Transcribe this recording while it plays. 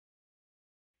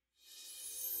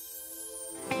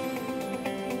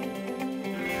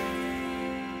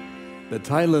The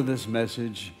title of this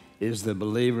message is The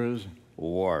Believer's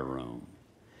War Room.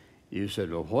 You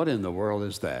said, well, what in the world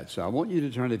is that? So I want you to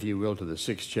turn, if you will, to the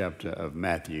 6th chapter of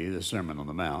Matthew, the Sermon on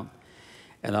the Mount.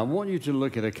 And I want you to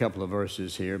look at a couple of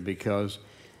verses here because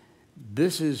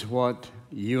this is what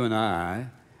you and I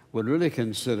would really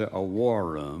consider a war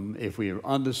room if we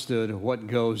understood what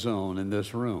goes on in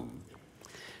this room.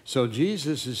 So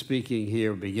Jesus is speaking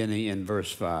here beginning in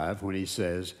verse 5 when he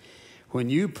says, when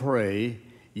you pray,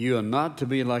 you are not to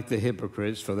be like the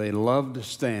hypocrites, for they love to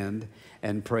stand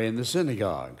and pray in the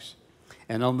synagogues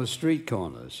and on the street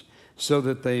corners, so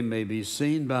that they may be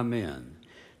seen by men.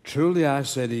 Truly I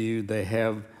say to you, they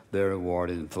have their reward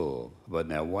in full. But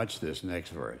now watch this next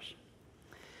verse.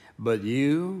 But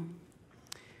you,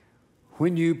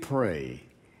 when you pray,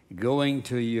 going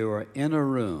to your inner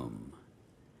room,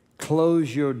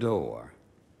 close your door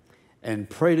and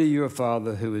pray to your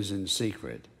Father who is in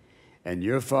secret, and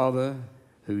your Father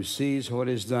who sees what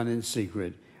is done in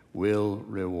secret will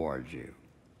reward you.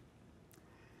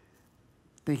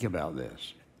 Think about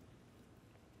this.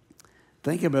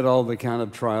 Think about all the kind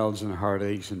of trials and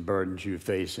heartaches and burdens you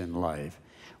face in life.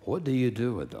 What do you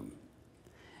do with them?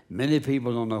 Many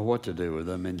people don't know what to do with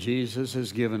them, and Jesus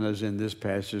has given us in this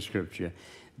passage of Scripture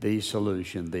the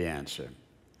solution, the answer.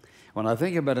 When I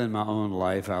think about it in my own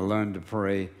life, I learned to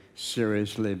pray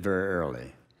seriously very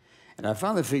early. And I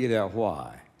finally figured out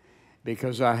why.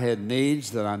 Because I had needs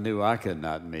that I knew I could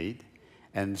not meet.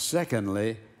 And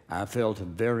secondly, I felt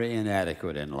very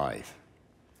inadequate in life,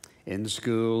 in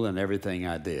school and everything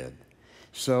I did.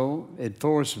 So it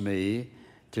forced me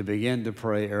to begin to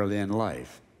pray early in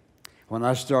life. When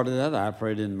I started out, I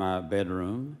prayed in my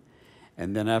bedroom.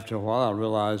 And then after a while, I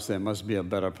realized there must be a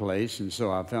better place. And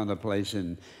so I found a place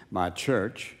in my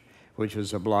church, which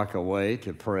was a block away,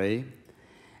 to pray.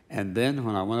 And then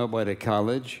when I went away to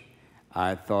college,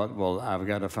 I thought, well, I've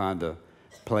got to find a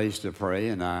place to pray.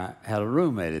 And I had a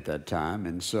roommate at that time.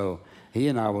 And so he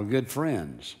and I were good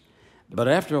friends. But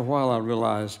after a while, I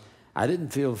realized I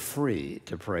didn't feel free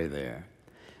to pray there.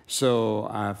 So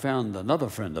I found another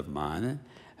friend of mine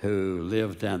who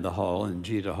lived down the hall in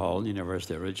Jeter Hall,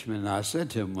 University of Richmond. And I said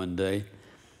to him one day,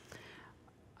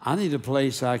 I need a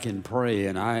place I can pray,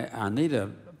 and I need a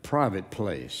private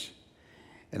place.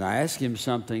 And I asked him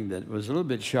something that was a little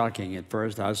bit shocking at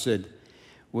first. I said,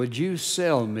 would you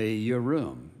sell me your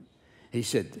room? He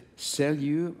said, sell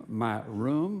you my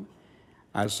room?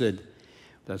 I said,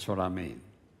 that's what I mean.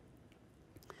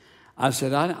 I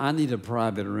said, I need a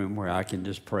private room where I can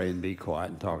just pray and be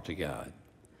quiet and talk to God.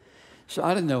 So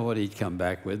I didn't know what he'd come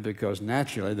back with because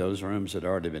naturally those rooms had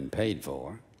already been paid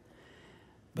for.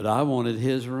 But I wanted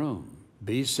his room,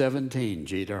 B17,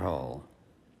 Jeter Hall.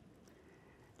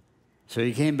 So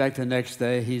he came back the next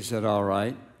day. He said, all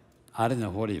right. I didn't know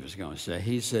what he was going to say.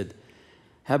 He said,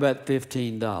 how about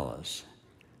 $15?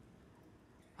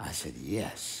 I said,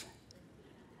 yes.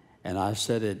 And I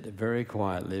said it very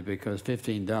quietly because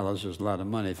 $15 was a lot of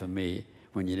money for me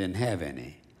when you didn't have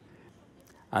any.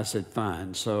 I said,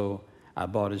 fine. So I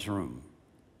bought his room.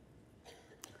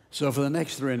 So for the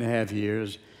next 3.5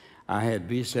 years, I had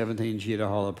B17 Jeter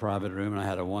Hall, a private room, and I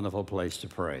had a wonderful place to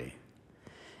pray.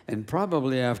 And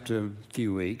probably after a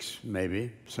few weeks,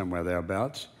 maybe somewhere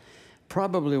thereabouts,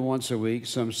 probably once a week,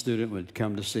 some student would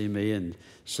come to see me and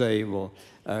say, well,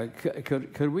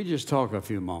 could we just talk a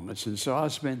few moments? And so I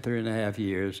spent 3.5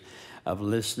 years of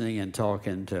listening and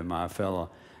talking to my fellow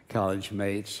college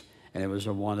mates, and it was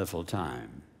a wonderful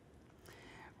time.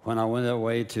 When I went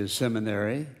away to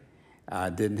seminary, I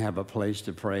didn't have a place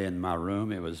to pray in my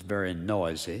room. It was very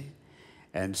noisy.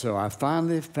 And so I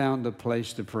finally found a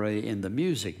place to pray in the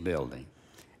music building.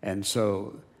 And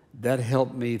so that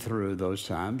helped me through those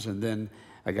times. And then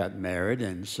I got married,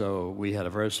 and so we had a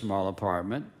very small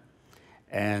apartment.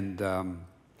 And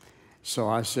so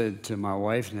I said to my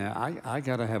wife, now, I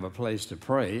got to have a place to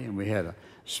pray. And we had a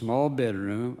small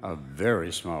bedroom, a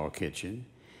very small kitchen,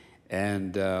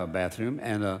 and a bathroom,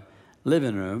 and a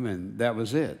living room, and that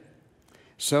was it.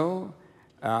 So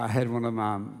I had one of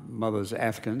my mother's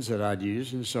Afghans that I'd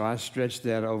used, and so I stretched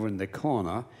that over in the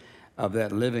corner of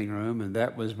that living room, and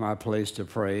that was my place to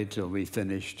pray till we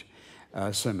finished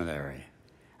seminary.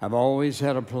 I've always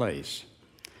had a place.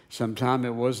 Sometimes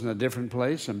it wasn't a different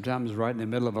place, sometimes right in the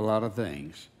middle of a lot of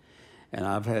things. And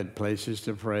I've had places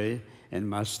to pray in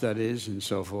my studies and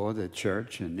so forth, at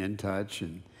church and in touch,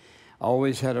 and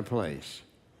always had a place.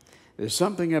 There's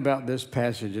something about this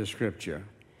passage of Scripture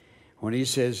when he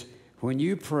says, when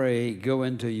you pray, go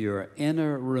into your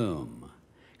inner room,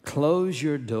 close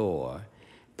your door,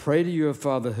 pray to your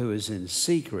Father who is in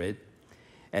secret,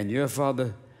 and your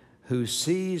Father who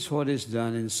sees what is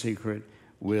done in secret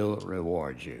will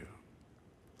reward you.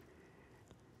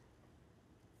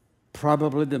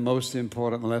 Probably the most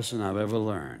important lesson I've ever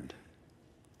learned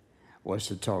was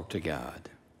to talk to God.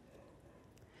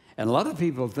 And a lot of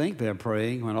people think they're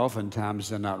praying when oftentimes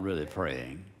they're not really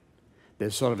praying. They're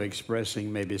sort of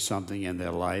expressing maybe something in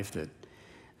their life that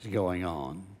is going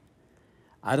on.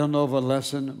 I don't know of a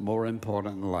lesson more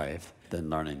important in life than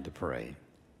learning to pray.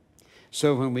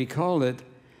 So when we call it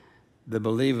the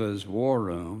believer's war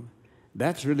room,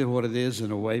 that's really what it is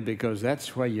in a way, because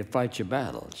that's where you fight your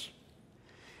battles.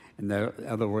 In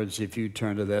other words, if you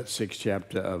turn to that 6th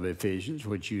chapter of Ephesians,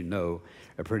 which you know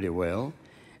pretty well,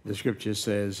 the scripture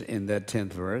says in that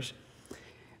 10th verse,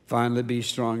 finally be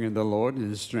strong in the Lord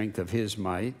and the strength of his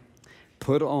might.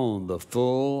 Put on the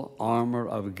full armor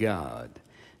of God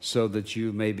so that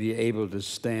you may be able to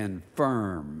stand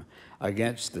firm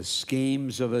against the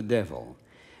schemes of the devil.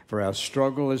 For our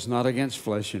struggle is not against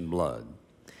flesh and blood,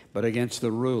 but against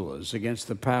the rulers, against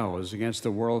the powers, against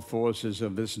the world forces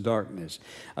of this darkness,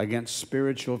 against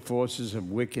spiritual forces of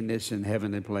wickedness in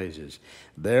heavenly places.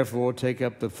 Therefore, take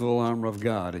up the full armor of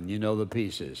God, and you know the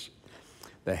pieces.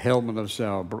 The helmet of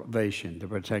salvation to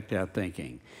protect our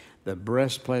thinking, the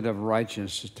breastplate of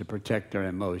righteousness to protect our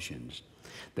emotions,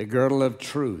 the girdle of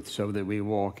truth so that we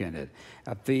walk in it,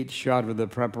 our feet shod with the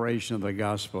preparation of the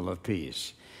gospel of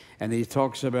peace. And he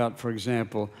talks about, for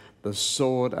example, the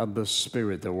sword of the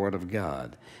Spirit, the Word of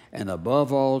God, and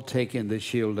above all, taking the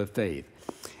shield of faith.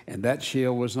 And that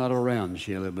shield was not a round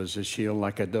shield. It was a shield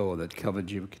like a door that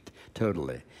covered you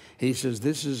totally. He says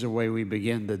this is the way we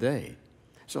begin the day.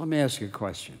 So let me ask you a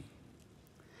question.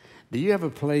 Do you have a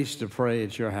place to pray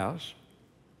at your house?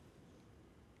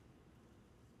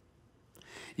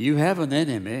 You have an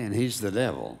enemy, and he's the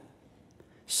devil.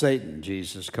 Satan,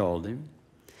 Jesus called him.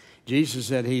 Jesus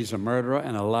said he's a murderer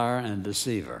and a liar and a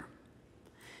deceiver.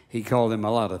 He called him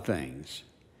a lot of things.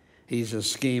 He's a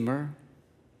schemer,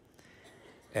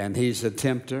 and he's a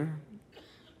tempter.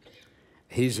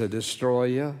 He's a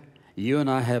destroyer. You and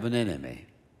I have an enemy.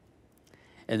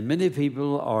 And many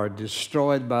people are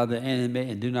destroyed by the enemy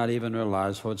and do not even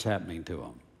realize what's happening to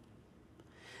them.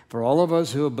 For all of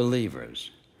us who are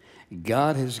believers,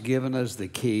 God has given us the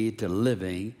key to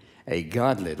living a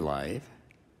godly life,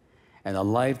 and a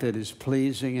life that is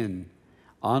pleasing and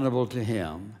honorable to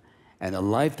him, and a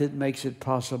life that makes it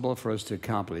possible for us to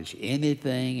accomplish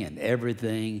anything and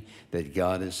everything that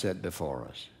God has set before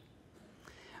us.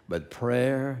 But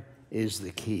prayer is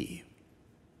the key.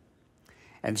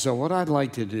 And so what I'd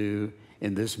like to do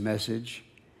in this message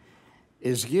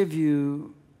is give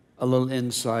you a little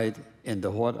insight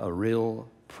into what a real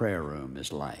prayer room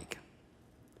is like.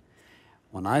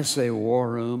 When I say war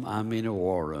room, I mean a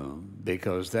war room,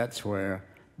 because that's where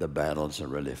the battles are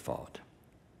really fought.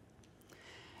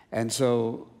 And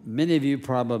so many of you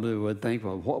probably would think,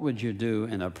 well, what would you do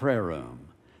in a prayer room?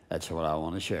 That's what I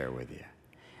want to share with you.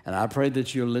 And I pray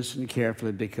that you'll listen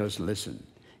carefully, because, listen,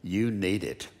 you need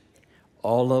it.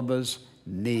 All of us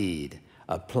need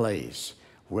a place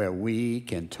where we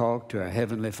can talk to our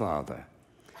Heavenly Father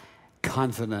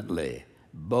confidently,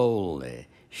 boldly,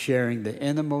 sharing the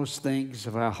innermost things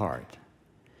of our heart,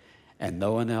 and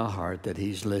know in our heart that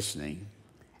he's listening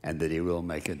and that he will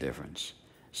make a difference.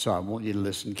 So I want you to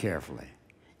listen carefully.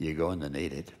 You're going to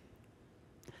need it.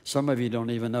 Some of you don't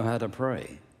even know how to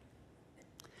pray.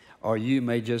 Or you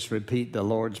may just repeat the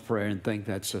Lord's Prayer and think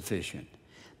that's sufficient.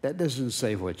 That doesn't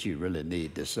say what you really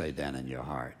need to say down in your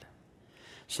heart.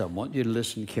 So I want you to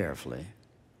listen carefully.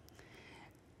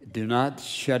 Do not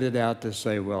shut it out to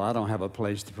say, well, I don't have a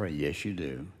place to pray. Yes, you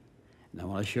do. And I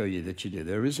want to show you that you do.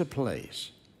 There is a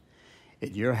place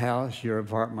at your house, your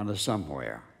apartment, or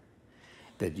somewhere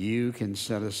that you can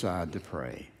set aside to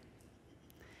pray.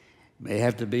 It may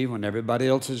have to be when everybody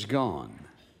else is gone,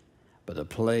 but a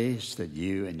place that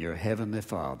you and your Heavenly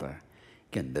Father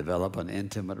can develop an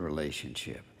intimate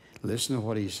relationship. Listen to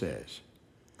what he says.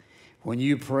 When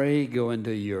you pray, go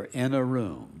into your inner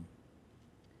room,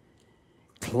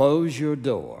 close your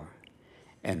door,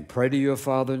 and pray to your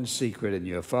Father in secret, and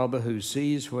your Father who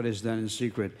sees what is done in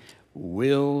secret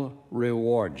will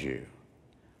reward you,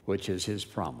 which is his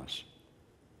promise.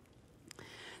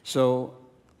 So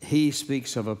he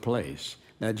speaks of a place.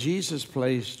 Now, Jesus'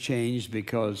 place changed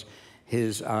because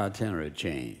his itinerary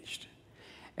changed.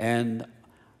 And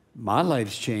my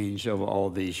life's changed over all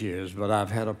these years, but I've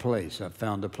had a place. I've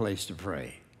found a place to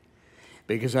pray.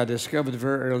 Because I discovered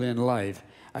very early in life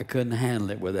I couldn't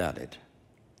handle it without it.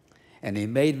 And he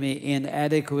made me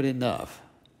inadequate enough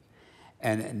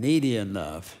and needy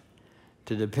enough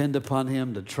to depend upon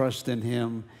him, to trust in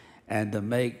him, and to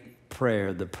make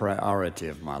prayer the priority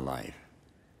of my life.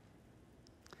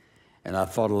 And I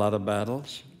fought a lot of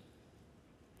battles.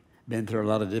 been through a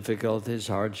lot of difficulties,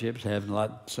 hardships, having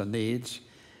lots of needs.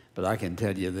 But I can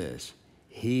tell you this,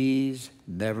 He's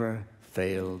never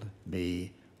failed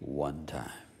me one time,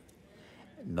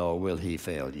 nor will He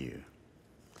fail you.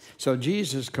 So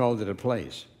Jesus called it a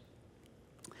place.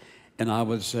 And I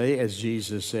would say, as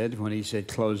Jesus said when He said,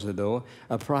 close the door,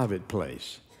 a private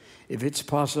place. If it's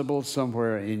possible,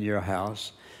 somewhere in your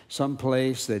house, some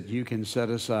place that you can set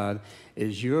aside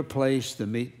is your place to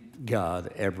meet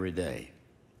God every day.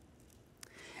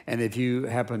 And if you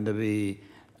happen to be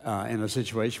in a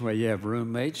situation where you have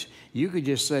roommates, you could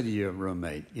just say to your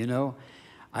roommate, you know,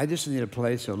 I just need a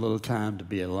place, a little time to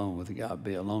be alone with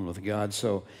God,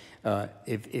 So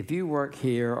if you work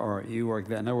here or you work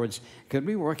there, in other words, could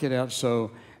we work it out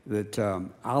so that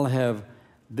I'll have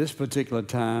this particular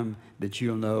time that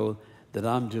you'll know that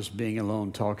I'm just being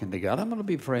alone talking to God. I'm going to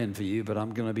be praying for you, but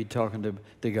I'm going to be talking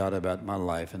to God about my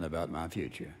life and about my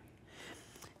future.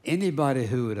 Anybody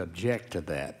who would object to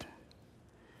that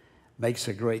makes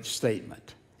a great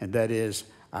statement, and that is,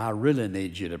 I really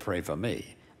need you to pray for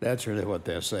me. That's really what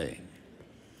they're saying.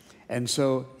 And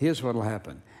so here's what will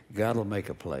happen. God will make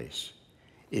a place.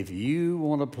 If you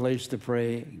want a place to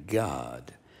pray,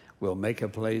 God will make a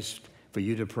place for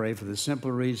you to pray, for the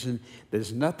simple reason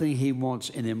there's nothing He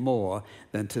wants any more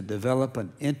than to develop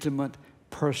an intimate,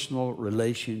 personal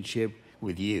relationship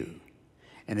with you.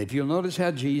 And if you'll notice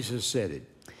how Jesus said it,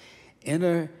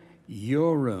 enter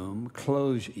your room,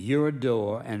 close your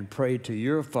door, and pray to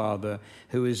your Father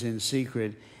who is in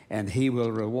secret, and He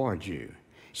will reward you.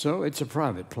 So it's a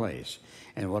private place.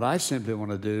 And what I simply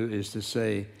want to do is to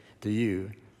say to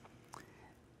you,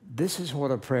 this is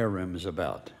what a prayer room is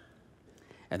about.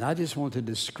 And I just want to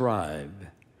describe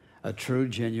a true,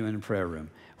 genuine prayer room,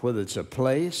 whether it's a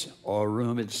place or a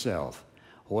room itself.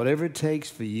 Whatever it takes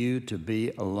for you to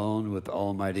be alone with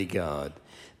Almighty God,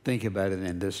 think about it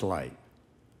in this light.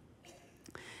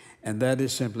 And that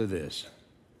is simply this.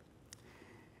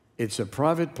 It's a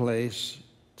private place,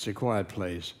 it's a quiet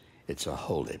place, it's a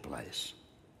holy place.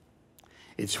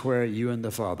 It's where you and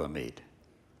the Father meet.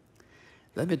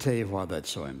 Let me tell you why that's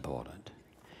so important.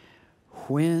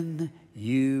 When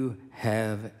you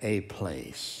have a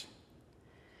place,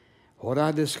 what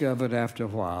I discovered after a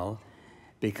while,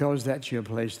 because that's your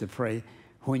place to pray,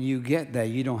 when you get there,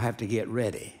 you don't have to get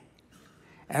ready.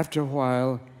 After a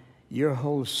while, your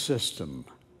whole system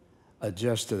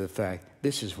adjusts to the fact,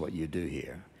 this is what you do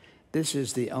here. This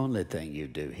is the only thing you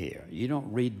do here. You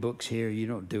don't read books here. You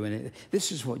don't do anything.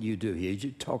 This is what you do here.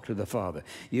 You talk to the Father.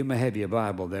 You may have your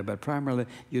Bible there, but primarily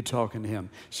you're talking to Him.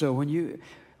 So when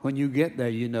you get there,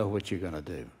 you know what you're going to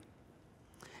do.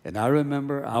 And I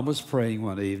remember I was praying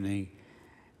one evening,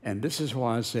 and this is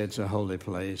why I say it's a holy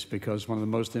place, because one of the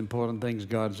most important things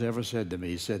God's ever said to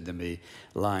me, He said to me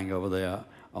lying over there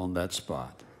on that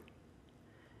spot.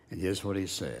 And here's what He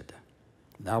said.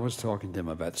 And I was talking to Him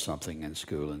about something in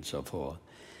school and so forth.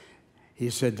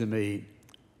 He said to me,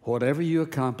 whatever you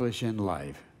accomplish in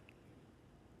life,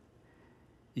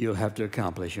 you'll have to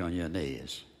accomplish on your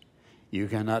knees. You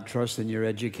cannot trust in your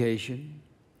education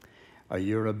or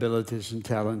your abilities and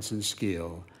talents and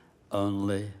skill,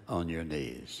 only on your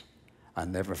knees. I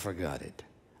never forgot it.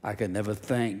 I could never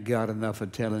thank God enough for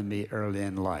telling me early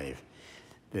in life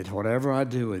that whatever I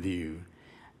do with you,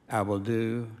 I will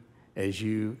do as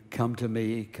you come to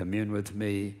me, commune with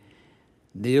me,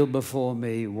 kneel before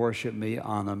me, worship me,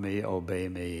 honor me, obey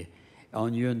me.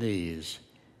 On your knees,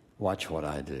 watch what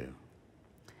I do.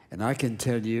 And I can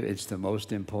tell you it's the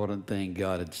most important thing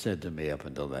God had said to me up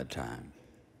until that time.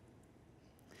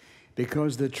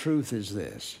 Because the truth is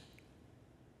this.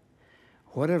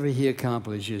 Whatever He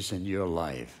accomplishes in your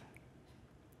life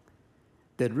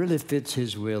that really fits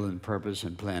His will and purpose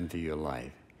and plan for your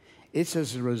life, it's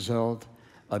as a result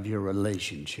of your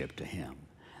relationship to Him.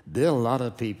 There are a lot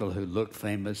of people who look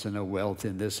famous and are wealthy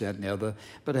and this, that, and the other,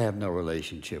 but have no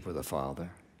relationship with the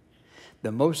Father.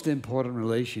 The most important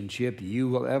relationship you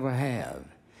will ever have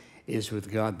is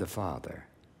with God the Father.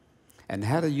 And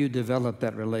how do you develop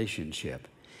that relationship?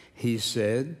 He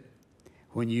said,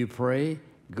 when you pray,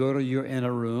 go to your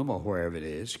inner room or wherever it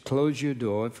is, close your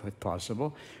door if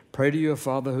possible, pray to your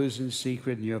Father who's in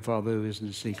secret, and your Father who is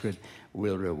in secret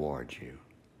will reward you.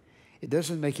 It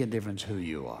doesn't make any difference who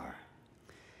you are.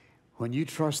 When you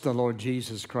trust the Lord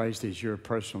Jesus Christ as your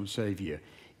personal Savior,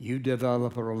 you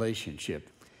develop a relationship.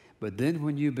 But then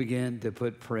when you begin to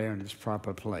put prayer in its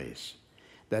proper place,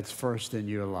 that's first in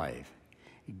your life.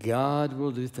 God will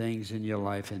do things in your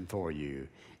life and for you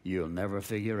you'll never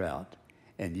figure out,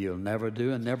 and you'll never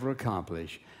do and never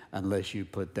accomplish unless you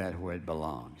put that where it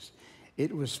belongs.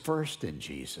 It was first in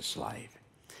Jesus' life.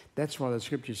 That's why the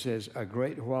Scripture says, a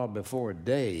great while before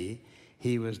day,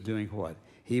 he was doing what?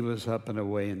 He was up and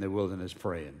away in the wilderness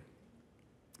praying.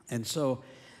 And so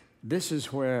this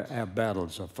is where our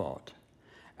battles are fought.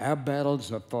 Our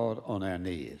battles are fought on our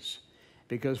knees.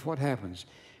 Because what happens?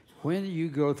 When you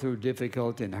go through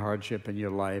difficulty and hardship in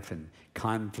your life and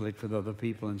conflict with other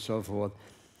people and so forth,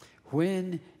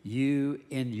 when you,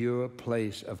 in your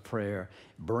place of prayer,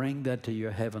 bring that to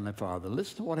your Heavenly Father,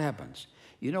 listen to what happens.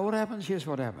 You know what happens? Here's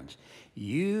what happens.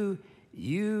 You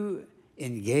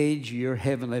engage your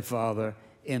Heavenly Father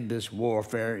in this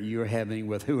warfare you're having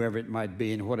with whoever it might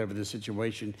be and whatever the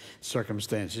situation,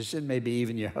 circumstances. It may be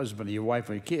even your husband or your wife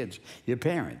or your kids, your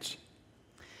parents.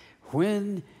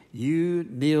 When you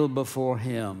kneel before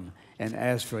Him and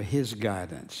ask for His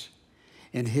guidance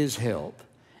and His help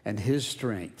and His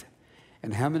strength,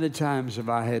 and how many times have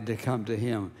I had to come to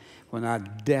Him when I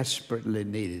desperately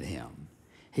needed Him?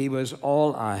 He was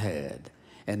all I had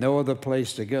and no other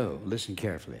place to go. Listen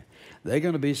carefully. There are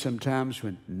going to be some times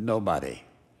when nobody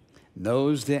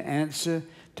knows the answer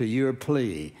to your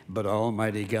plea but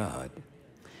Almighty God.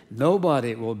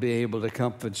 Nobody will be able to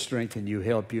comfort, strengthen you,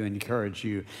 help you, encourage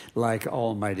you like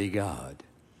Almighty God.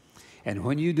 And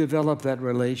when you develop that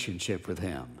relationship with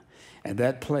Him and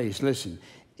that place, listen,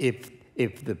 if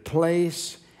the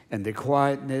place and the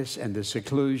quietness and the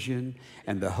seclusion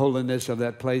and the holiness of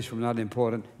that place were not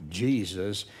important,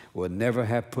 Jesus would never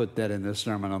have put that in the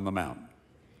Sermon on the Mount.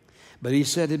 But He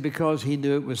said it because He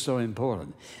knew it was so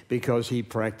important, because He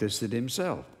practiced it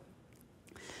Himself.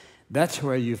 That's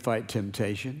where you fight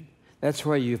temptation. That's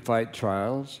where you fight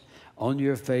trials, on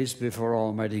your face before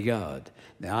Almighty God.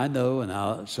 Now, I know, and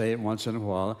I'll say it once in a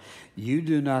while, you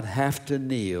do not have to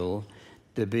kneel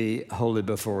to be holy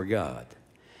before God.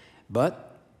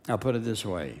 But I'll put it this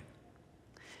way.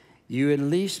 You at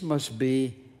least must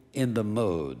be in the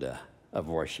mode of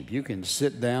worship. You can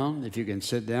sit down if you can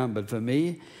sit down, but for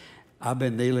me, I've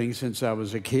been kneeling since I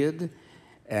was a kid,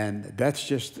 and that's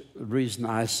just the reason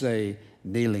I say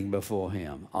kneeling before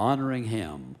Him, honoring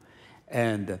Him,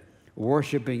 and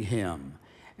worshiping Him.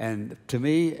 And to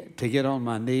me, to get on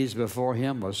my knees before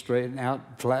Him or straighten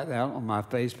out, flat out on my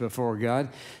face before God,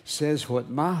 says what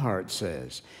my heart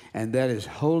says. And that is,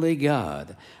 Holy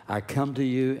God, I come to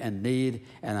you and need,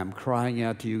 and I'm crying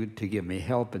out to you to give me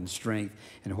help and strength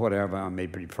in whatever I may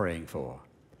be praying for.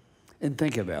 And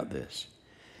think about this.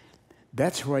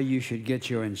 That's where you should get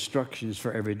your instructions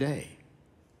for every day.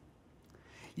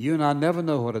 You and I never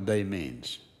know what a day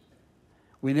means.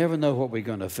 We never know what we're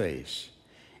going to face.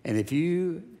 And if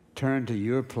you turn to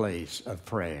your place of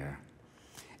prayer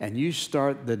and you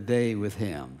start the day with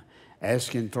Him,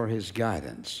 asking for His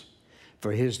guidance,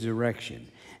 for His direction.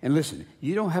 And listen,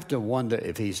 you don't have to wonder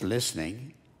if He's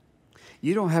listening.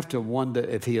 You don't have to wonder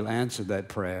if He'll answer that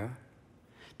prayer.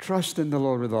 Trust in the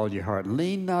Lord with all your heart.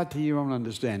 Lean not to your own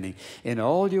understanding. In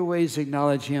all your ways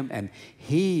acknowledge Him, and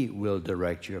He will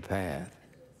direct your path.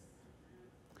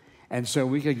 And so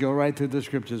we could go right through the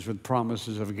Scriptures with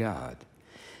promises of God.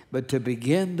 But to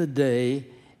begin the day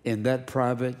in that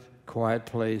private, quiet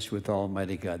place with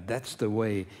Almighty God, that's the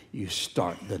way you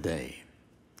start the day.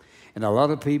 And a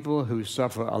lot of people who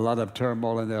suffer a lot of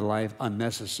turmoil in their life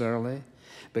unnecessarily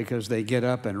because they get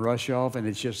up and rush off and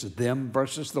it's just them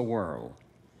versus the world.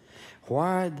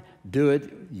 Why do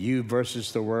it you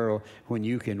versus the world when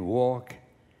you can walk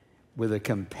with a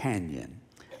companion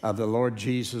of the Lord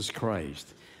Jesus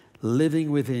Christ,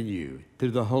 living within you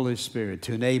through the Holy Spirit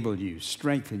to enable you,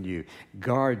 strengthen you,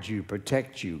 guard you,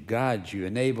 protect you, guide you,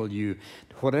 enable you,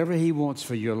 whatever He wants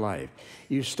for your life.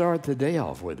 You start the day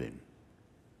off with Him.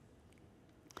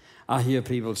 I hear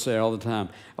people say all the time,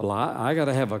 well, I got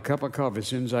to have a cup of coffee as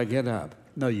soon as I get up.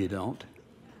 No, you don't.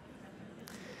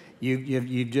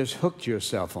 You've just hooked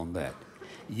yourself on that.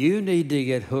 You need to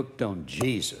get hooked on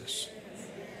Jesus.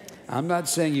 I'm not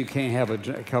saying you can't have a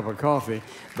cup of coffee,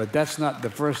 but that's not the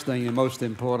first thing, the most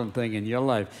important thing in your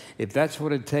life. If that's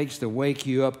what it takes to wake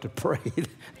you up to pray,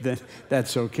 then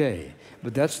that's okay.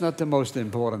 But that's not the most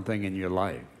important thing in your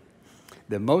life.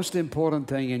 The most important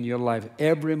thing in your life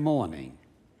every morning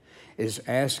is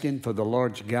asking for the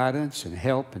Lord's guidance and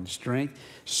help and strength,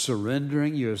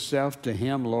 surrendering yourself to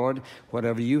Him. Lord,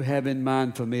 whatever you have in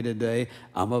mind for me today,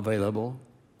 I'm available.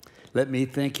 Let me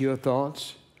think your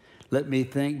thoughts. Let me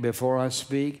think before I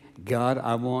speak. God,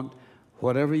 I want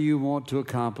whatever you want to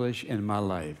accomplish in my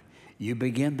life. You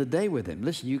begin the day with Him.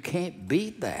 Listen, you can't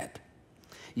beat that.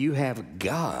 You have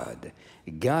God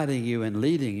guiding you and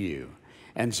leading you.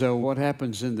 And so what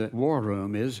happens in the war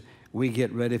room is we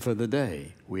get ready for the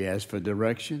day. We ask for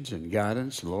directions and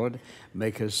guidance. Lord,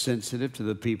 make us sensitive to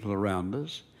the people around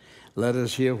us. Let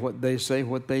us hear what they say,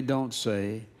 what they don't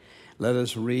say. Let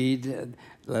us read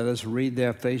Let us read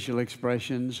their facial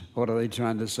expressions. What are they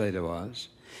trying to say to us?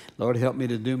 Lord, help me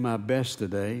to do my best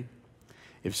today.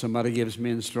 If somebody gives me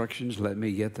instructions, let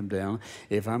me get them down.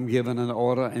 If I'm given an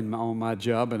order on my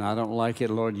job and I don't like it,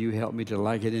 Lord, you help me to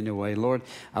like it anyway. Lord,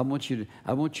 I want you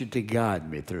to guide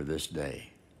me through this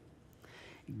day.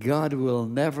 God will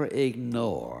never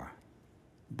ignore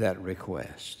that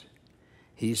request.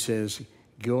 He says,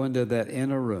 go into that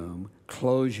inner room,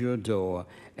 close your door,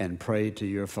 and pray to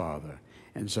your Father.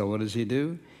 And so what does he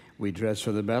do? We dress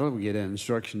for the battle. We get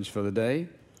instructions for the day.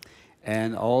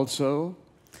 And also,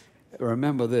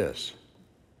 remember this.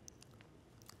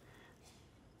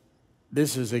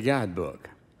 This is a guidebook.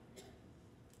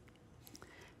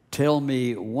 Tell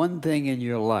me one thing in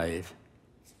your life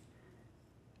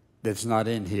that's not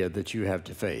in here that you have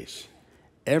to face.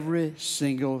 Every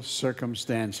single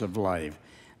circumstance of life,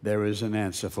 there is an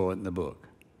answer for it in the book.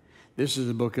 This is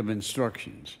a book of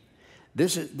instructions.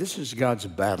 This is God's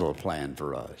battle plan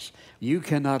for us. You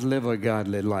cannot live a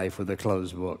godly life with a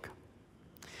closed book.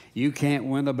 You can't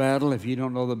win a battle if you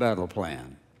don't know the battle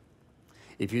plan.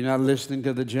 If you're not listening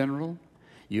to the general,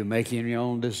 you're making your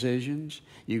own decisions,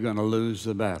 you're going to lose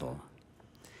the battle.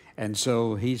 And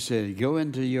so he said, go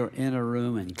into your inner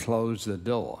room and close the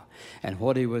door. And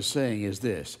what he was saying is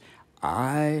this: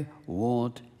 I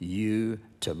want you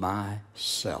to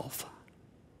myself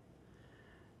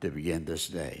to begin this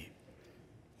day.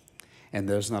 And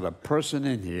there's not a person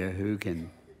in here who can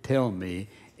tell me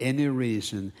any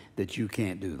reason that you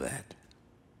can't do that.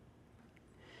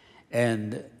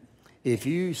 And if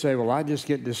you say, well, I just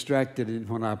get distracted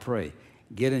when I pray,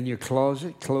 get in your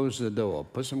closet, close the door,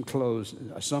 put some clothes,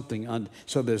 something on,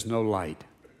 so there's no light.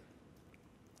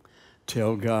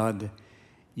 Tell God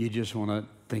you just want to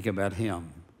think about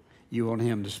him. You want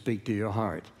him to speak to your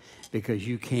heart, because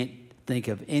you can't think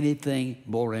of anything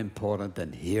more important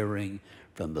than hearing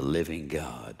from the living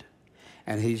God.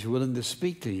 And he's willing to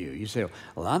speak to you. You say,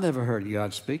 well, I never heard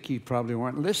God speak. You probably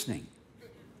weren't listening.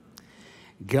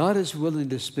 God is willing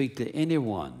to speak to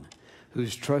anyone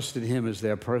who's trusted him as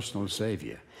their personal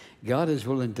Savior. God is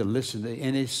willing to listen to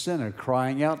any sinner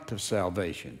crying out to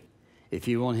salvation. If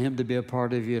you want him to be a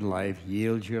part of your life,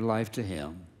 yield your life to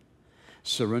him.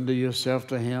 Surrender yourself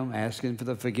to him, asking for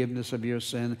the forgiveness of your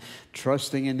sin,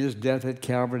 trusting in his death at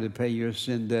Calvary to pay your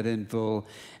sin debt in full,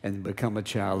 and become a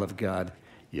child of God.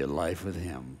 Your life with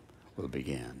him will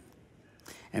begin.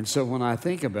 And so when I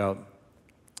think about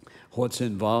what's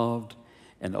involved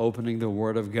in opening the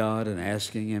Word of God and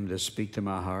asking him to speak to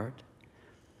my heart,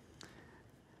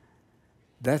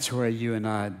 that's where you and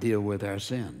I deal with our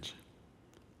sins.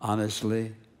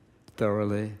 Honestly,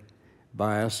 thoroughly,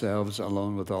 by ourselves,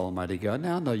 alone with Almighty God.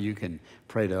 Now, I know you can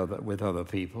pray with other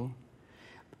people,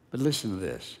 but listen to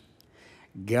this.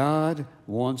 God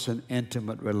wants an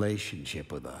intimate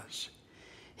relationship with us.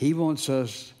 He wants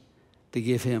us to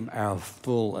give him our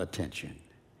full attention.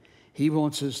 He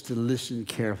wants us to listen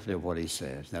carefully to what he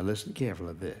says. Now, listen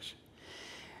carefully to this.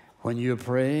 When you're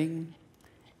praying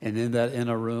and in that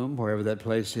inner room, wherever that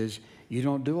place is, you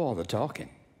don't do all the talking.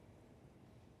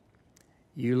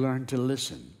 You learn to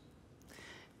listen.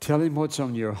 Tell him what's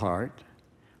on your heart,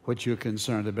 what you're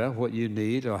concerned about, what you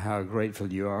need, or how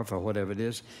grateful you are for whatever it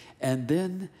is, and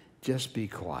then just be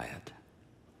quiet.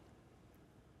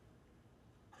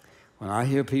 When I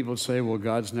hear people say, well,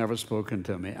 God's never spoken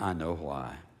to me, I know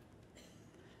why.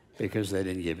 Because they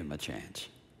didn't give him a chance.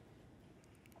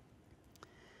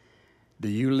 Do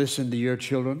you listen to your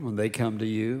children when they come to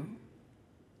you,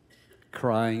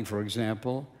 crying, for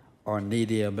example, or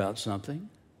needy about something?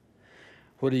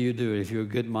 What do you do? If you're a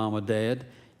good mom or dad,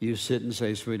 you sit and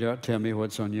say, sweetheart, tell me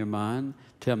what's on your mind.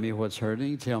 Tell me what's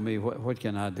hurting. Tell me what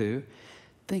can I do?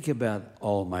 Think about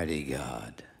Almighty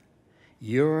God.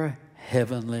 Your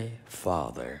heavenly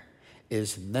Father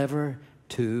is never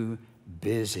too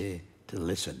busy to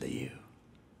listen to you.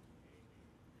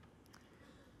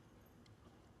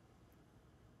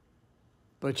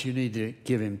 But you need to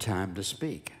give him time to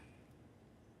speak.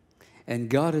 And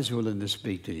God is willing to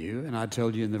speak to you. And I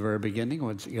told you in the very beginning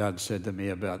what God said to me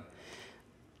about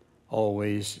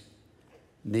always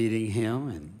needing him,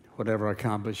 and whatever I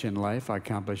accomplish in life, I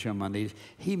accomplish on my knees.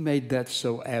 He made that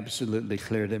so absolutely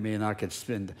clear to me, and I could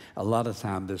spend a lot of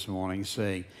time this morning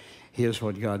saying, here's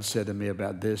what God said to me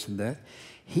about this and that.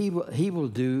 He will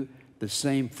do the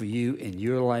same for you in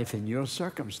your life and your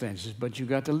circumstances, but you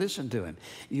got to listen to him.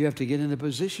 You have to get in a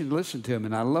position to listen to him.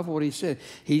 And I love what he said.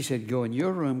 He said, go in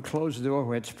your room, close the door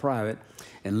where it's private,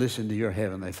 and listen to your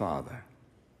heavenly Father.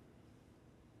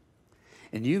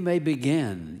 And you may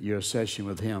begin your session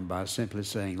with him by simply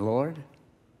saying, Lord,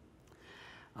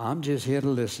 I'm just here to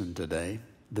listen today,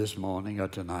 this morning or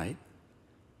tonight.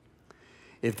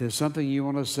 If there's something you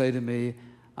want to say to me,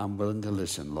 I'm willing to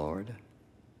listen, Lord.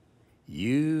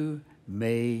 You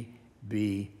may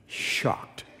be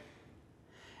shocked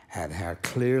at how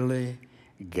clearly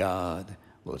God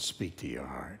will speak to your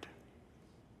heart.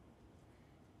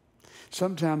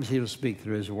 Sometimes he'll speak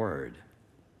through his word.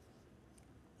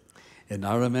 And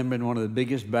I remember in one of the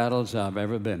biggest battles I've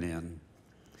ever been in,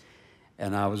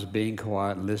 and I was being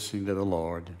quiet, listening to the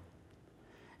Lord,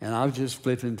 and I was just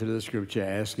flipping through the scripture,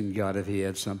 asking God if he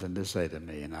had something to say to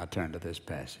me, and I turned to this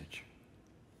passage.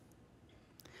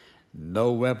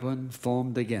 No weapon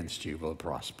formed against you will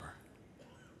prosper.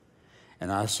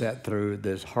 And I sat through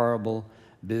this horrible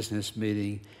business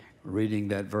meeting, reading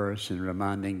that verse and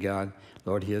reminding God,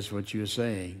 Lord, here's what you're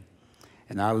saying.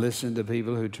 And I listened to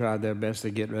people who tried their best to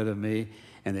get rid of me.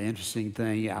 And the interesting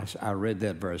thing, I read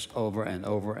that verse over and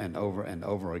over and over and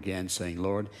over again, saying,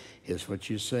 Lord, here's what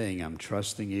you're saying. I'm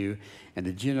trusting you. And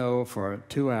did you know, for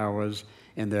 2 hours,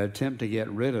 in their attempt to get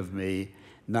rid of me,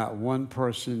 not one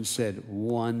person said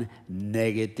one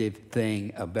negative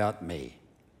thing about me.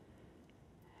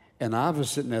 And I was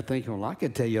sitting there thinking, well, I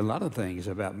could tell you a lot of things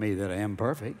about me that I am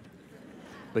perfect.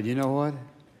 But you know what?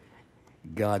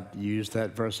 God used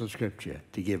that verse of Scripture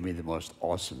to give me the most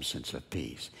awesome sense of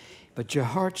peace. But your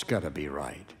heart's got to be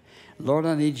right. Lord,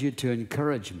 I need you to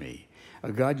encourage me.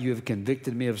 God, you have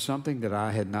convicted me of something that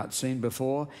I had not seen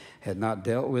before, had not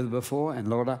dealt with before. And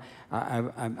Lord,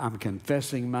 I'm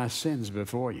confessing my sins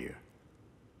before you.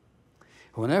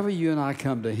 Whenever you and I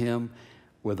come to him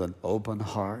with an open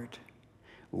heart,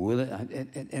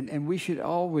 and we should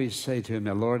always say to him,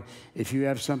 now, Lord, if you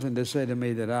have something to say to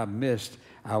me that I've missed,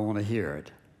 I want to hear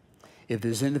it. If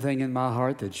there's anything in my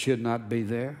heart that should not be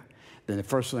there, then the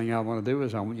first thing I want to do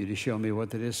is I want you to show me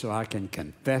what it is so I can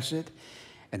confess it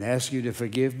and ask you to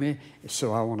forgive me.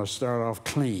 So I want to start off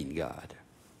clean, God.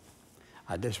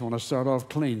 I just want to start off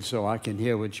clean so I can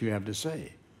hear what you have to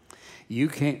say. You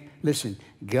can't, listen,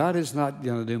 God is not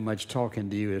going to do much talking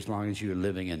to you as long as you're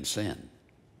living in sin.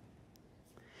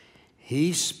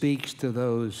 He speaks to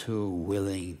those who are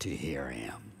willing to hear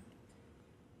him.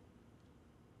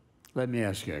 Let me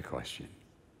ask you a question.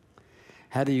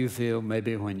 How do you feel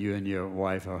maybe when you and your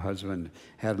wife or husband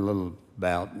had a little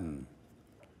bout and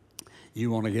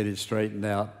you want to get it straightened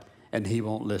out and he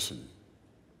won't listen?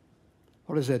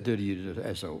 What does that do to you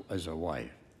as a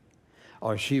wife?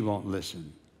 Or she won't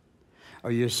listen?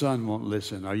 Or your son won't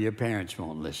listen? Or your parents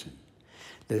won't listen?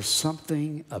 There's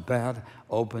something about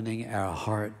opening our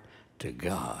heart to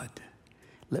God.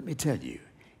 Let me tell you,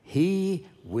 he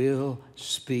will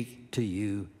speak to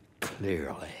you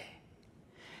clearly.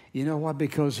 You know why?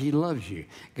 Because he loves you.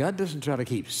 God doesn't try to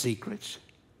keep secrets.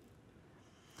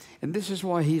 And this is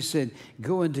why he said,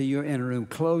 go into your inner room,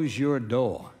 close your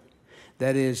door.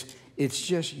 That is, it's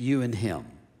just you and him.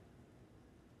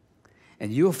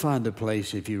 And you'll find a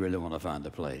place if you really want to find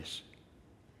a place.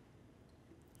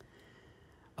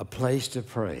 A place to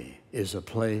pray is a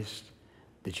place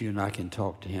that you and I can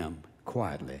talk to him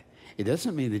quietly. It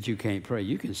doesn't mean that you can't pray.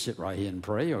 You can sit right here and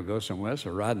pray or go somewhere else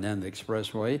or ride down the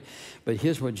expressway. But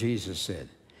here's what Jesus said.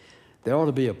 There ought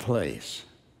to be a place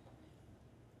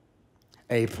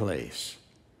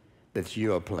that's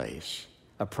your place,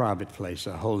 a private place,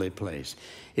 a holy place.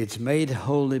 It's made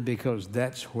holy because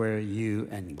that's where you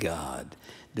and God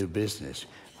do business,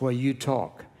 where you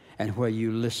talk and where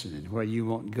you listen and where you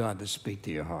want God to speak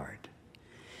to your heart.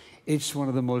 It's one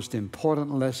of the most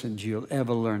important lessons you'll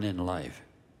ever learn in life.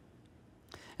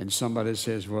 And somebody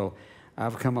says, well,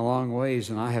 I've come a long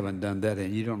ways and I haven't done that,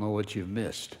 and you don't know what you've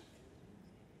missed.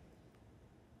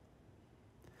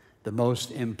 The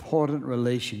most important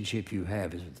relationship you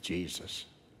have is with Jesus.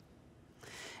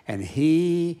 And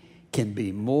he can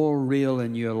be more real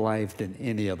in your life than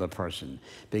any other person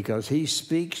because he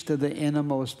speaks to the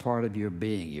innermost part of your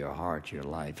being, your heart, your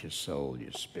life, your soul,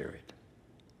 your spirit.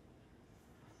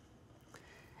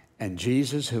 And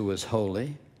Jesus, who was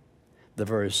holy, the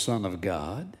very Son of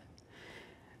God,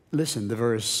 listen, the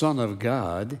very Son of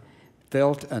God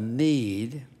felt a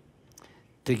need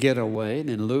to get away. And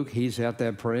in Luke, he's out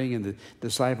there praying, and the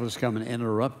disciples come and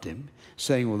interrupt him,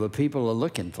 saying, well, the people are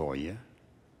looking for you.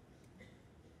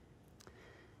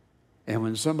 And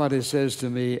when somebody says to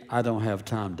me, I don't have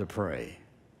time to pray,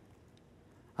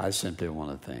 I simply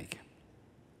want to think,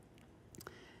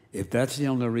 if that's the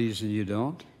only reason you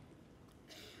don't,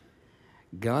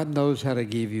 God knows how to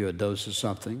give you a dose of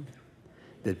something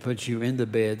that puts you in the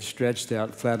bed, stretched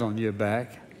out flat on your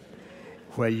back,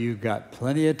 where you got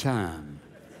plenty of time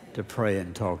to pray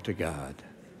and talk to God.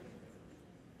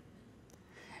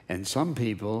 And some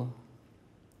people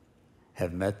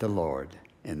have met the Lord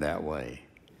in that way,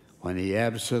 when he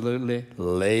absolutely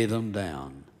laid them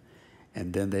down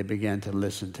And then they began to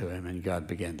listen to him, and God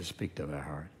began to speak to their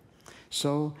heart.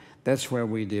 So that's where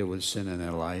we deal with sin in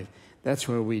our life. That's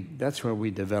where we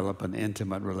develop an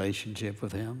intimate relationship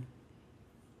with him.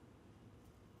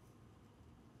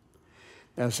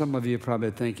 Now, some of you are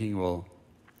probably thinking, well,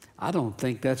 I don't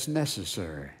think that's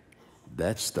necessary.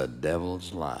 That's the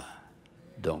devil's lie.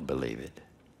 Don't believe it.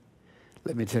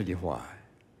 Let me tell you why.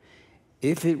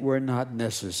 If it were not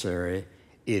necessary,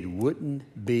 it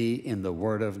wouldn't be in the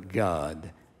Word of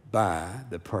God by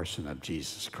the person of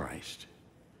Jesus Christ.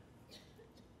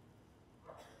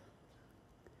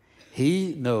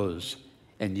 He knows,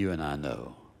 and you and I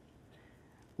know,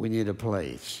 we need a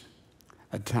place,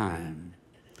 a time.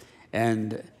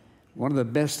 And one of the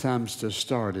best times to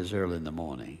start is early in the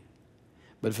morning.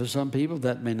 But for some people,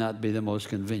 that may not be the most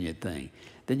convenient thing.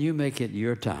 Then you make it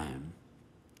your time,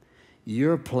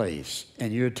 your place,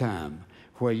 and your time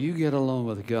where you get alone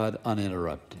with God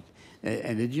uninterrupted.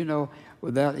 And did you know,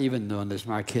 without even knowing this,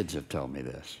 my kids have told me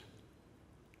this.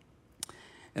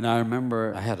 And I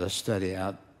remember I had a study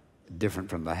out different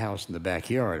from the house in the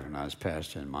backyard when I was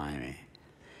pastor in Miami.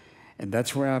 And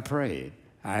that's where I prayed.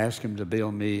 I asked him to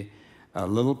build me a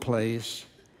little place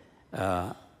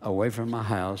away from my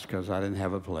house because I didn't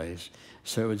have a place.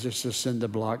 So it was just a cinder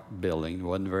block building. It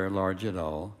wasn't very large at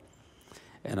all.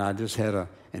 And I just had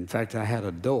in fact, I had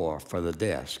a door for the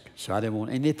desk. So I didn't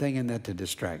want anything in that to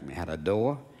distract me. I had a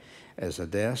door as a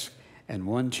desk and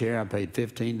one chair. I paid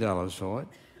 $15 for it.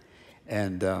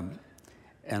 And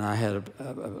I had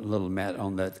a little mat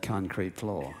on that concrete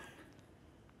floor.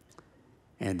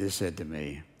 And they said to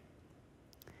me,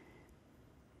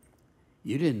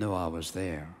 "You didn't know I was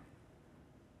there,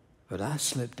 but I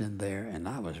slipped in there and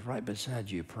I was right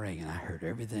beside you praying and I heard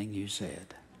everything you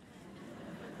said."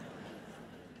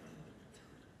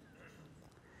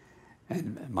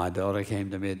 And my daughter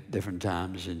came to me at different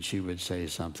times and she would say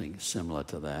something similar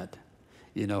to that.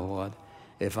 You know what?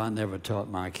 If I never taught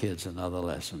my kids another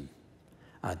lesson,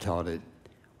 I taught it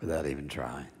without even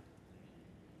trying.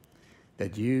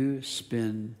 That you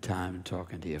spend time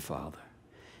talking to your Father.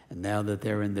 And now that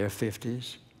they're in their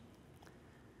 50s,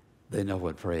 they know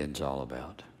what praying's all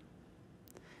about.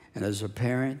 And as a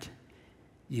parent,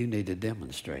 you need to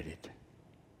demonstrate it.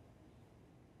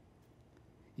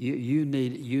 You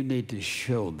need to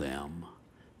show them,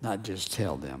 not just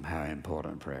tell them how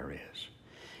important prayer is.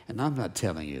 And I'm not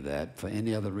telling you that for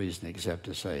any other reason except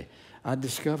to say, I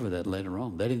discovered that later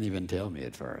on. They didn't even tell me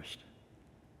at first.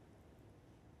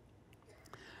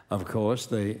 Of course,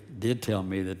 they did tell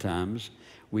me the times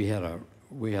we had a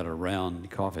round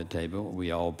coffee table.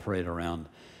 We all prayed around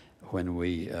when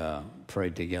we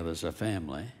prayed together as a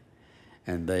family.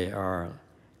 And they are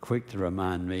quick to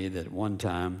remind me that one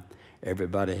time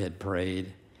everybody had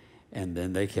prayed, and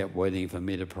then they kept waiting for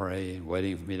me to pray and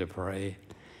waiting for me to pray.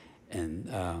 And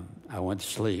I went to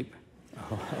sleep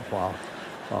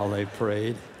while they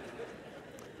prayed.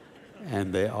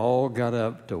 And they all got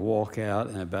up to walk out,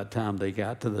 and about the time they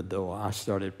got to the door, I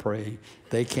started praying.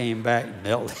 They came back and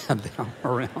knelt down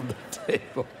around the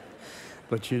table.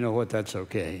 But you know what? That's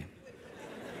okay.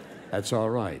 That's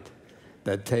all right.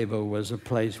 That table was a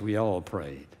place we all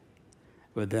prayed.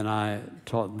 But then I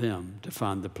taught them to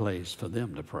find the place for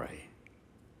them to pray.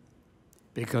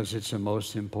 Because it's the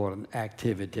most important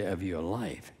activity of your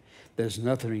life. There's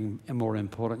nothing more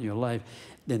important in your life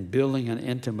than building an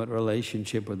intimate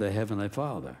relationship with the Heavenly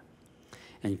Father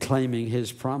and claiming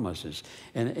His promises.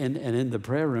 And in the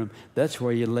prayer room, that's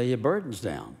where you lay your burdens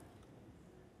down.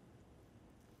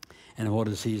 And what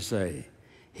does He say?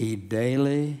 He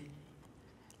daily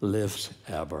lifts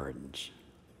our burdens.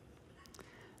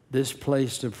 This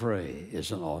place to pray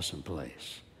is an awesome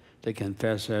place. To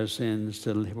confess our sins,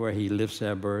 to where He lifts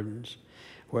our burdens,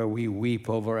 where we weep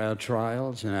over our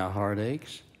trials and our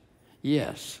heartaches.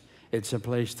 Yes, it's a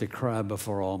place to cry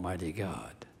before Almighty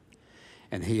God.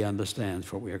 And He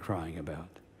understands what we are crying about.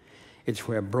 It's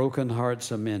where broken hearts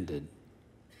are mended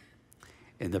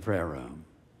in the prayer room.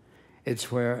 It's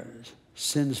where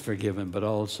sins forgiven, but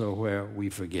also where we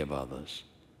forgive others.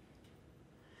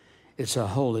 It's a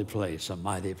holy place, a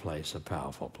mighty place, a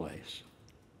powerful place.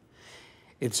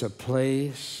 It's a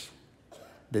place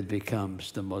that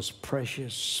becomes the most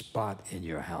precious spot in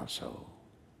your household,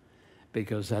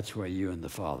 because that's where you and the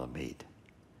Father meet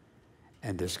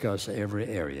and discuss every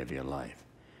area of your life,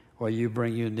 where you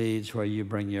bring your needs, where you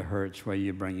bring your hurts, where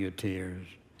you bring your tears,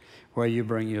 where you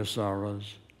bring your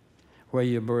sorrows, where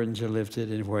your burdens are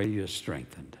lifted, and where you're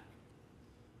strengthened.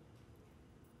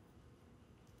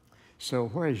 So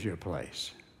where's your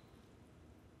place?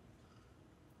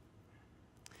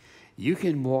 You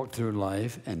can walk through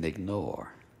life and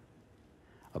ignore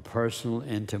a personal,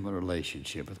 intimate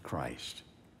relationship with Christ.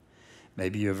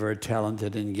 Maybe you're very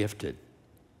talented and gifted.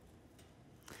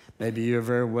 Maybe you're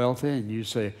very wealthy and you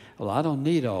say, well, I don't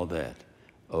need all that.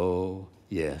 Oh,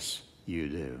 yes, you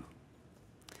do.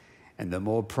 And the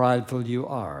more prideful you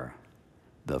are,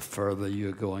 the further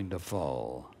you're going to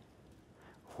fall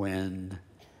when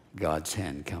God's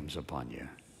hand comes upon you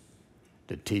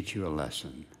to teach you a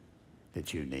lesson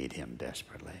that you need Him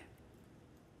desperately.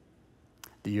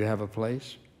 Do you have a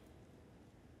place?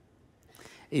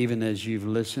 Even as you've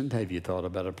listened, have you thought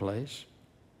about a place?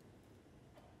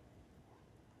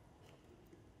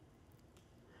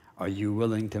 Are you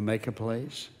willing to make a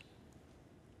place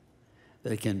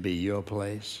that can be your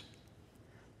place?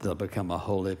 They'll become a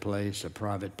holy place, a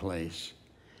private place,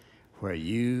 where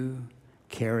you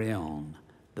carry on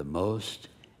the most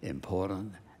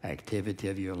important activity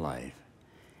of your life,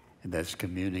 and that's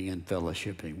communing and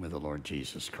fellowshipping with the Lord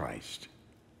Jesus Christ.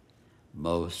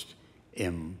 Most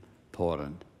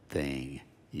important thing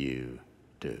you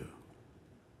do.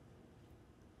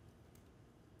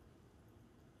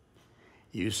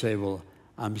 You say, well,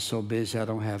 I'm so busy I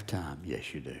don't have time.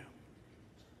 Yes, you do.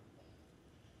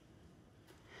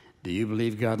 Do you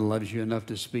believe God loves you enough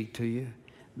to speak to you?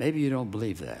 Maybe you don't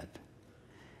believe that.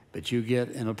 But you get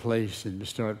in a place and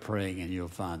start praying and you'll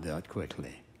find out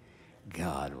quickly.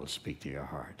 God will speak to your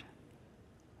heart.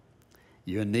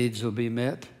 Your needs will be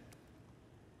met.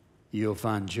 You'll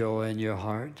find joy in your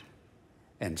heart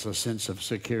and a sense of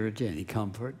security and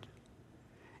comfort.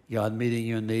 God meeting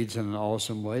your needs in an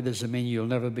awesome way. Does it mean you'll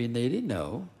never be needy?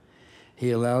 No.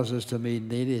 He allows us to be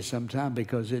needy sometimes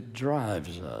because it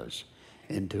drives us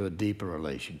into a deeper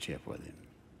relationship with Him.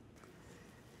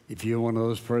 If you're one of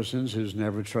those persons who's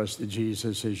never trusted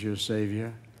Jesus as your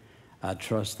Savior, I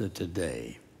trust that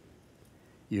today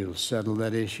you'll settle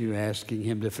that issue asking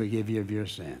Him to forgive you of your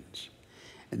sins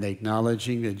and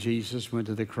acknowledging that Jesus went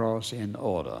to the cross in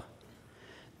order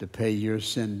to pay your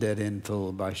sin debt in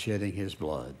full by shedding His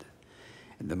blood.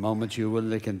 And the moment you're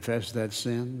willing to confess that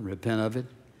sin, repent of it,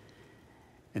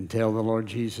 and tell the Lord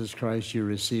Jesus Christ you're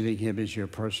receiving Him as your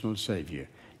personal Savior,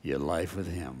 your life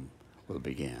with Him will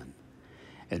begin.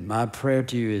 And my prayer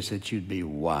to you is that you'd be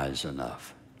wise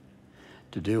enough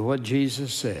to do what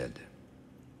Jesus said.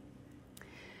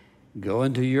 Go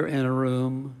into your inner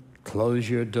room, close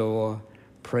your door,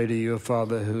 pray to your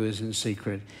Father who is in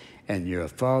secret, and your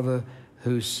Father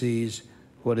who sees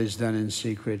what is done in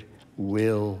secret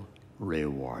will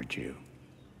reward you.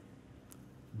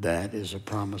 That is a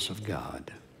promise of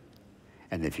God.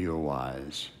 And if you're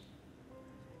wise,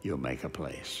 you'll make a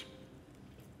place.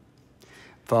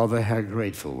 Father, how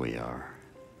grateful we are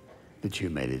that you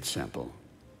made it simple.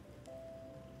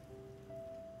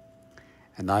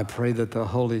 And I pray that the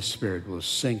Holy Spirit will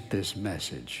sink this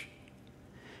message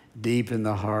deep in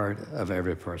the heart of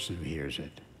every person who hears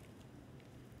it.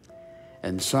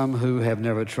 And some who have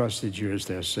never trusted you as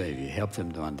their Savior, help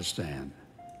them to understand.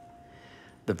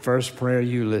 The first prayer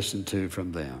you listen to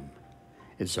from them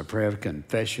is a prayer of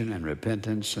confession and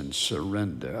repentance and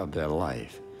surrender of their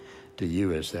life to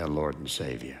you as their Lord and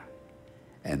Savior.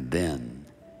 And then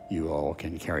you all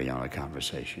can carry on a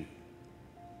conversation.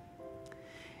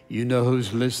 You know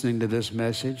who's listening to this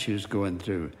message, who's going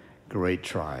through great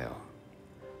trial,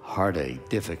 heartache,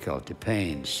 difficulty,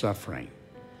 pain, suffering,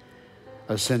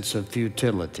 a sense of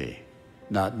futility,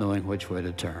 not knowing which way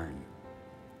to turn.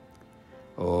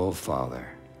 Oh, Father,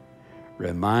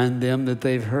 remind them that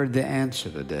they've heard the answer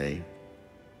today,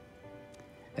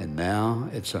 and now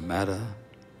it's a matter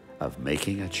of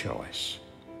making a choice,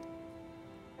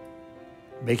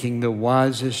 making the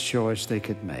wisest choice they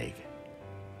could make,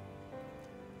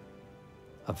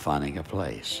 of finding a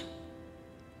place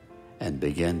and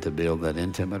begin to build that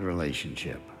intimate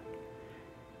relationship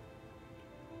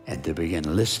and to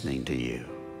begin listening to you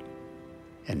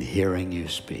and hearing you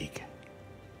speak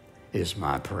is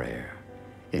my prayer.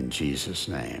 In Jesus'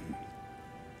 name,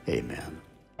 amen.